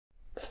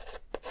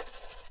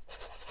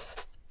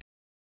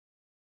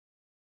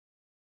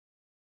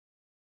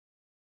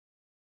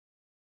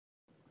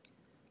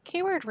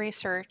Keyword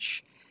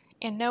research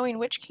and knowing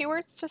which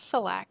keywords to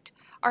select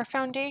are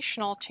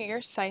foundational to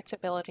your site's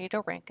ability to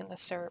rank in the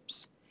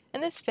SERPs.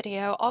 In this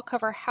video, I'll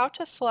cover how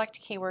to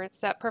select keywords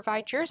that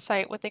provide your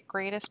site with the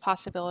greatest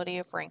possibility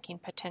of ranking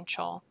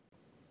potential.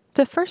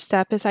 The first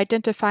step is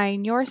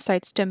identifying your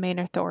site's domain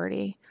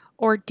authority,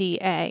 or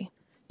DA.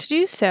 To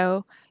do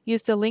so,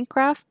 use the link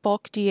graph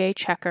bulk DA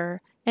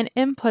checker and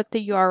input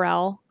the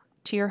URL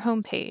to your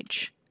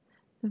homepage.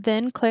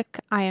 Then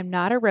click I am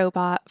not a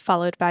robot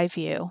followed by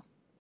View.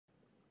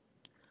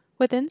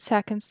 Within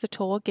seconds, the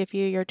tool will give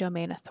you your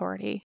domain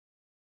authority.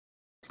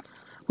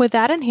 With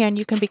that in hand,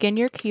 you can begin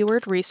your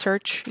keyword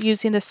research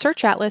using the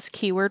SearchAtlas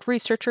Keyword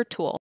Researcher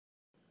tool.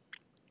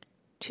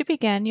 To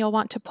begin, you'll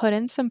want to put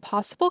in some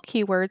possible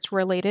keywords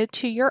related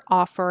to your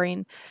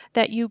offering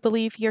that you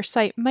believe your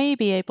site may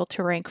be able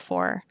to rank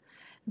for.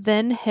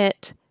 Then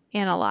hit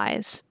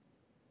Analyze.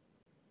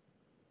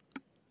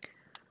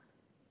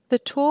 The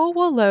tool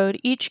will load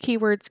each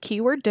keyword's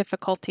keyword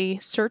difficulty,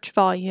 search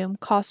volume,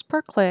 cost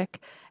per click,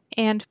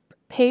 and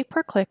pay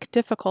per click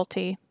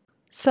difficulty.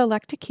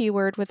 Select a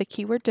keyword with a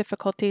keyword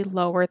difficulty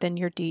lower than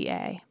your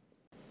DA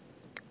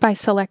by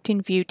selecting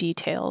View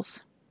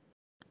Details.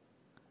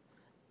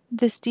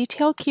 This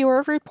detailed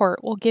keyword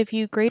report will give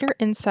you greater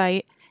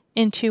insight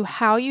into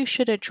how you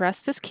should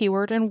address this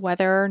keyword and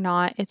whether or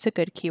not it's a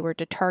good keyword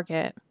to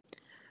target.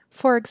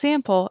 For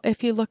example,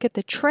 if you look at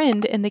the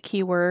trend in the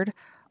keyword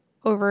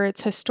over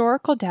its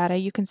historical data,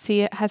 you can see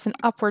it has an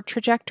upward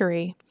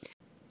trajectory.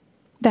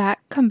 That,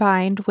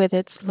 combined with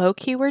its low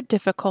keyword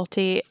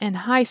difficulty and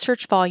high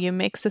search volume,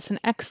 makes this an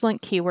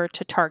excellent keyword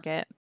to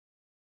target.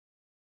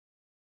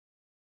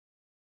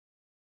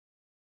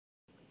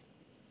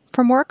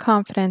 For more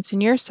confidence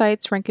in your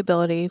site's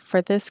rankability for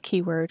this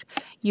keyword,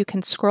 you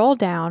can scroll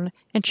down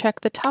and check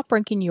the top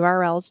ranking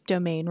URL's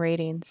domain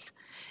ratings.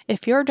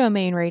 If your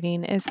domain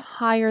rating is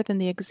higher than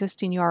the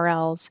existing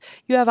URLs,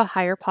 you have a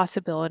higher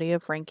possibility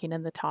of ranking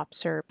in the top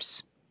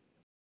SERPs.